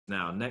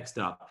Now, next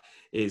up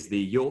is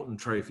the Yorton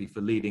Trophy for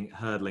leading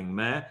hurdling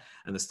mare.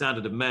 And the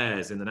standard of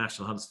mares in the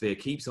National Hunt Sphere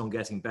keeps on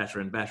getting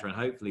better and better. And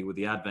hopefully with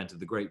the advent of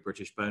the Great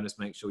British Bonus,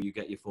 make sure you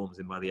get your forms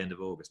in by the end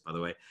of August, by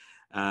the way.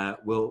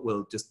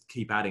 We'll just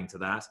keep adding to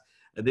that.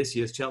 And this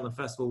year's Cheltenham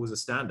Festival was a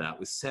standout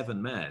with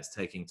 7 mares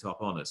taking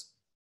top honours.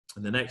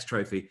 And the next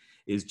trophy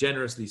is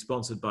generously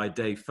sponsored by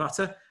Dave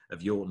Futter of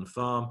Yorton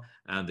Farm.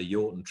 And the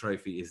Yorton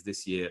Trophy is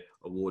this year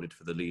awarded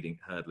for the leading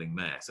hurdling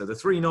mare. So the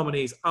 3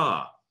 nominees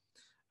are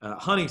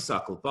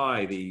Honeysuckle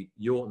by the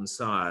Yorton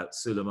sire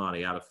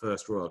Suleimani out of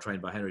First Royal,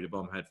 trained by Henry de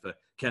Bomhead for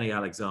Kenny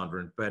Alexander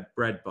and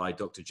bred by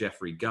Dr.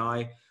 Geoffrey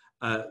Guy.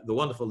 The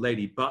wonderful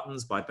Lady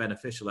Buttons by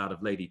Beneficial out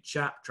of Lady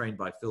Chap, trained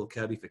by Phil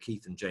Kirby for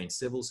Keith and Jane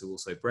Civils, who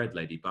also bred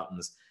Lady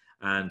Buttons.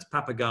 And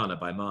Papagana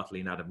by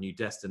Marteline out of New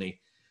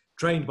Destiny,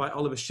 trained by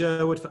Oliver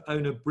Sherwood for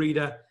owner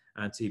breeder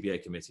and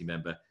TBA committee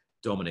member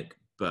Dominic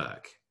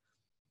Burke.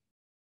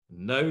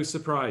 No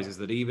surprises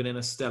that even in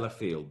a stellar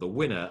field, the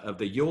winner of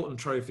the Yorton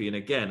Trophy, and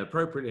again,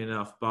 appropriately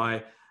enough,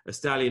 by a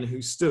stallion who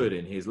stood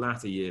in his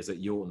latter years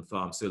at Yorton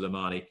Farm,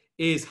 Suleimani,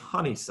 is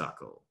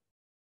Honeysuckle.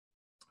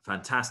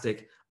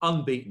 Fantastic,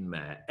 unbeaten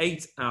mare.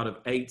 8 out of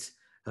 8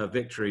 her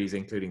victories,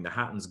 including the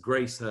Hatton's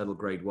Grace Hurdle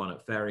Grade 1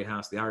 at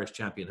Fairyhouse, the Irish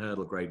Champion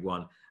Hurdle Grade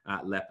 1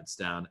 at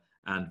Leopardstown,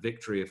 and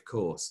victory, of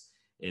course,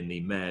 in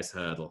the Mare's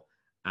Hurdle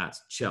at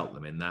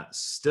Cheltenham in that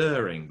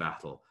stirring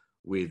battle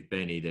with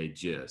Benny de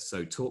Dieu,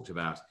 so talked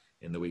about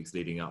in the weeks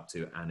leading up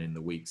to and in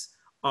the weeks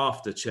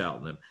after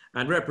Cheltenham.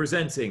 And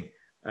representing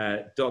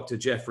Dr.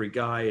 Geoffrey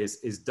Guy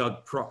is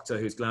Doug Proctor,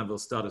 whose Glanville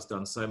Stud has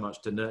done so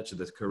much to nurture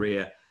the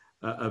career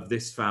of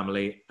this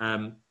family.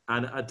 And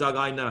Doug,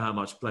 I know how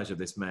much pleasure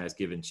this mare has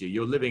given to you.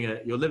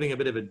 You're living a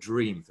bit of a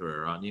dream through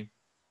her, aren't you?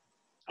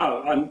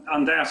 Oh,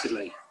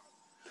 undoubtedly.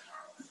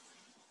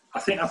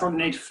 I think I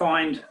probably need to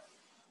find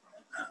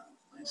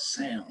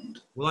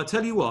sound. Well, I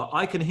tell you what,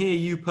 I can hear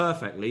you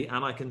perfectly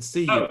and I can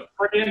see you. Oh,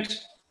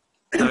 brilliant.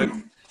 So,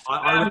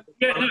 I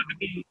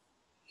mean,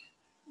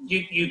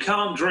 you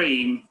can't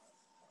dream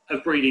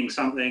of breeding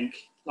something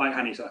like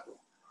Honeysuckle.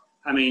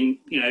 I mean,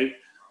 you know,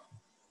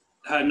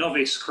 her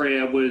novice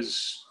career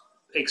was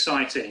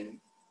exciting.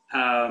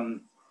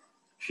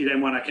 She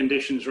then won a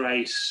conditions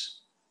race,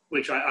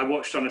 which I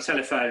watched on a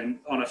telephone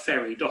on a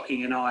ferry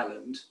docking in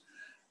Ireland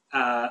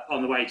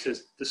on the way to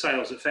the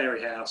sales at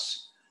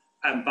Fairyhouse,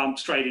 and bumped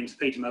straight into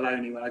Peter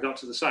Maloney when I got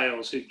to the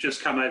sales, who'd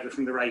just come over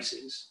from the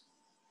races.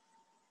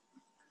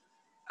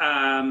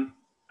 And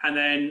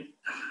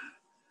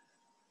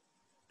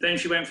then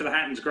she went for the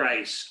Hatton's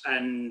Grace,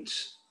 and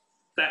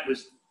that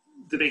was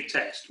the big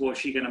test. Was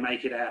she going to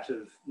make it out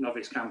of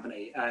novice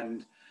company?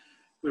 And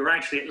we were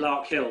actually at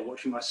Lark Hill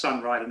watching my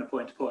son ride in a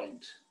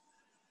point-to-point.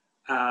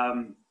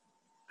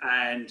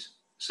 And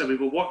so we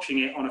were watching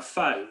it on a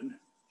phone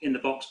in the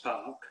box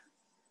park.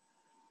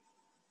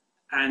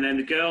 And then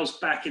the girls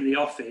back in the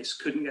office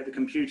couldn't get the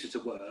computer to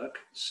work.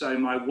 So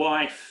my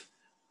wife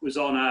was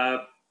on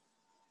a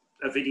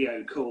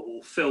video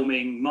call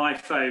filming my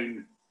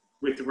phone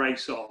with the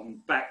race on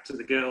back to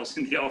the girls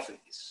in the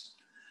office.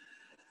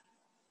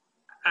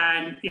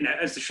 And, you know,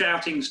 as the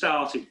shouting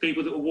started,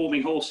 people that were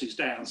warming horses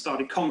down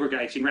started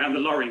congregating around the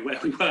lorry where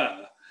we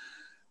were.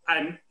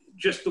 And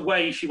just the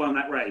way she won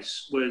that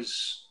race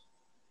was,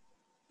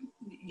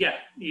 yeah,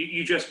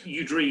 you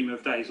dream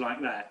of days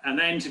like that. And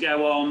then to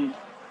go on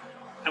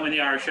and win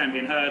the Irish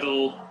Champion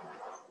Hurdle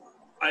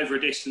over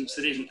a distance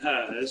that isn't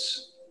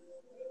hers,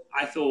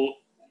 I thought,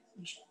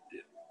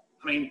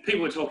 I mean,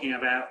 people were talking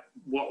about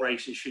what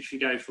races should she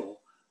go for.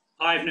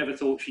 I've never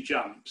thought she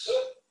jumps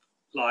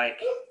like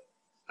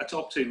a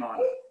top 2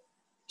 miler.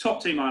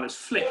 Top 2 milers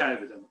flick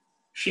over them.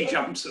 She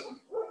jumps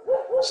them.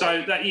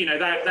 So that, you know,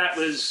 that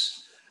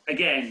was,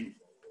 again,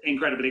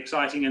 incredibly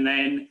exciting. And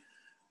then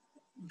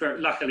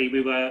very luckily we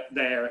were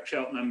there at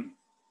Cheltenham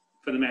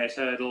for the Mare's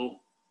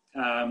Hurdle.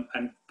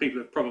 And people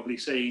have probably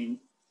seen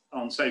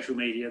on social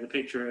media the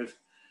picture of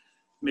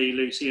me,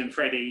 Lucy and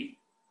Freddie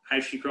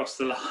as she crossed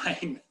the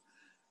line.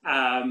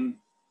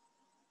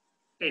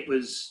 It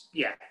was,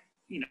 yeah,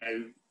 you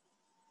know,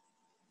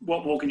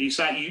 what more can you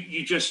say?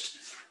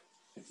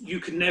 You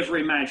could never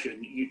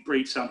imagine you'd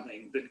breed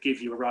something that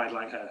give you a ride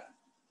like her.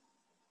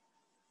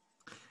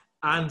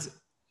 And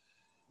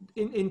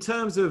in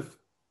terms of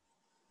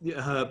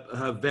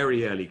her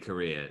very early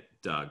career,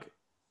 Doug,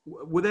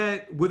 were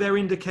there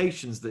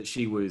indications that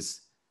she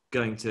was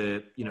going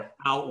to, you know,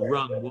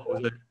 outrun what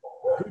was a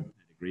good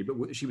pedigree,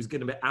 but she was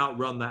going to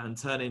outrun that and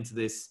turn into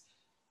this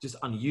just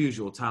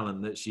unusual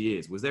talent that she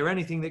is? Was there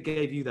anything that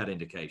gave you that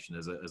indication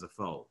as a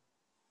foal?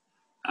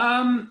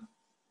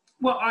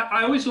 Well,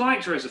 I always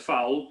liked her as a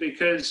foal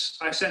because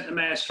I sent the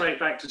mare straight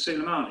back to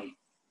Suleimani.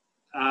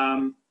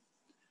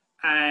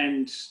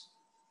 And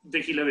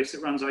Vicky Lewis,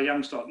 that runs our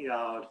young stock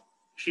yard,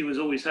 she was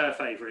always her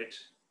favourite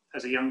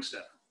as a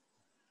youngster.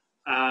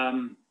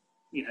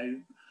 You know,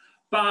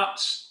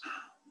 but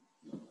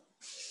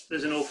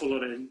there's an awful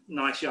lot of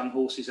nice young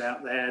horses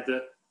out there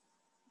that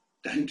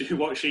don't do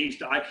what she's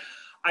done.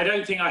 I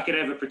don't think I could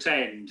ever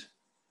pretend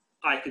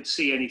I could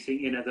see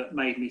anything in her that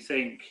made me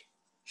think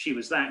she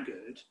was that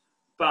good.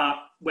 But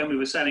when we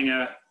were selling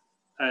a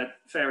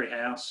Fairy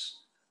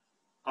House,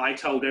 I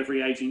told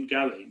every agent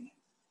going,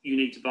 you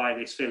need to buy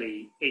this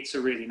filly. It's a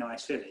really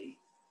nice filly.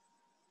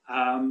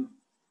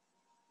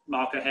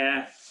 Mark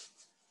O'Hare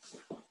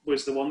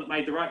was the one that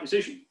made the right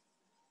decision.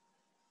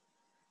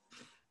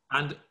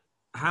 And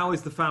how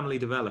is the family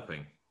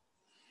developing?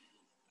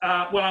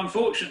 Well,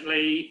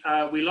 unfortunately,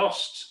 we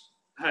lost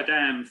her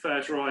dam,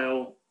 First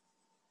Royal,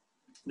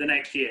 the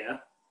next year,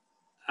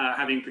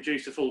 having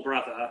produced a full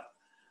brother.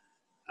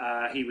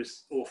 He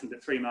was orphaned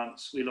at 3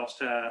 months. We lost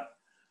her.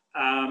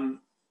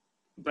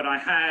 But I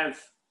have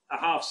a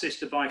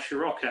half-sister by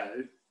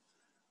Scirocco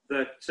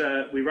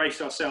that we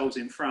raced ourselves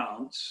in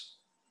France.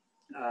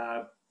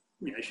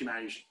 She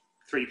managed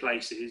 3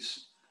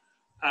 places.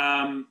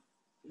 I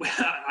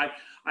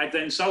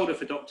then sold her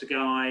for Dr.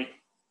 Guy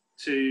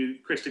to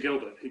Krista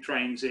Gilbert, who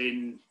trains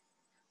in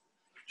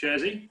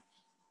Jersey.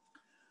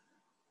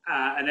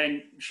 And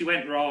then she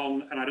went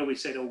wrong, and I'd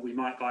always said, oh, we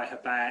might buy her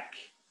back.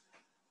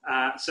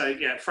 So,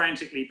 yeah,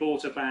 frantically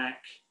bought her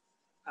back.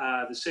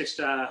 The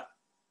sister,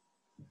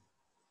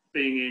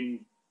 being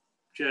in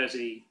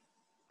Jersey,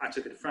 I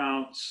took her to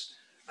France.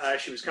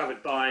 She was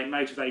covered by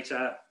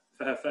Motivator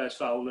for her first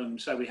foal,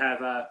 and so we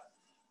have a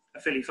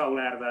filly foal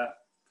out of her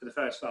for the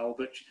first foal.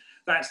 But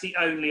that's the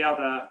only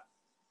other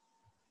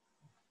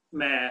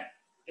mare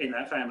in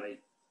that family,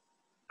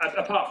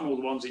 apart from all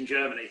the ones in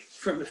Germany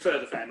from the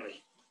further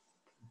family.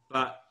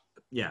 But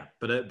yeah,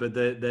 but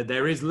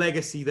there is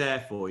legacy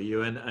there for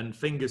you, and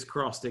fingers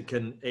crossed it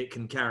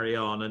can carry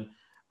on.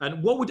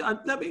 And what would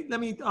let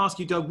me ask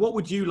you, Doug, what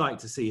would you like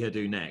to see her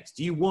do next?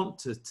 Do you want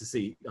to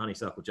see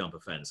Honeysuckle jump a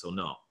fence or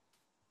not?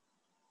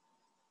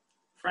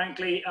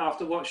 Frankly,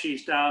 after what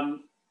she's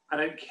done, I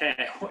don't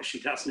care what she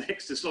does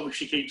next, as long as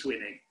she keeps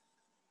winning.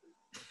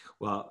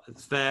 Well,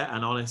 it's fair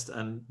and honest.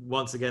 And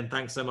once again,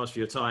 thanks so much for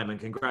your time, and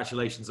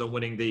congratulations on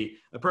winning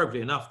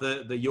appropriately enough,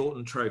 the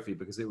Yorton Trophy,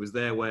 because it was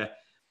there where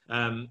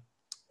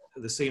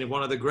the scene of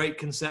one of the great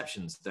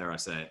conceptions, dare I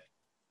say it.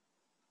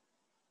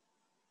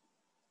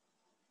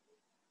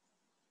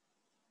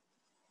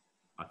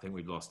 I think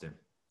we've lost him.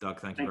 Doug,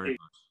 thank you very much.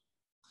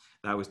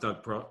 That was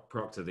Doug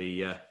Proctor,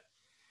 the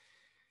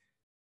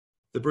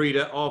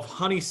breeder of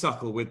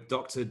Honeysuckle with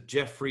Dr.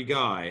 Jeffrey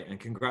Guy. And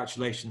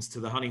congratulations to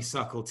the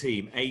Honeysuckle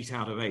team. 8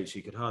 out of 8.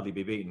 She could hardly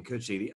be beaten, could she? The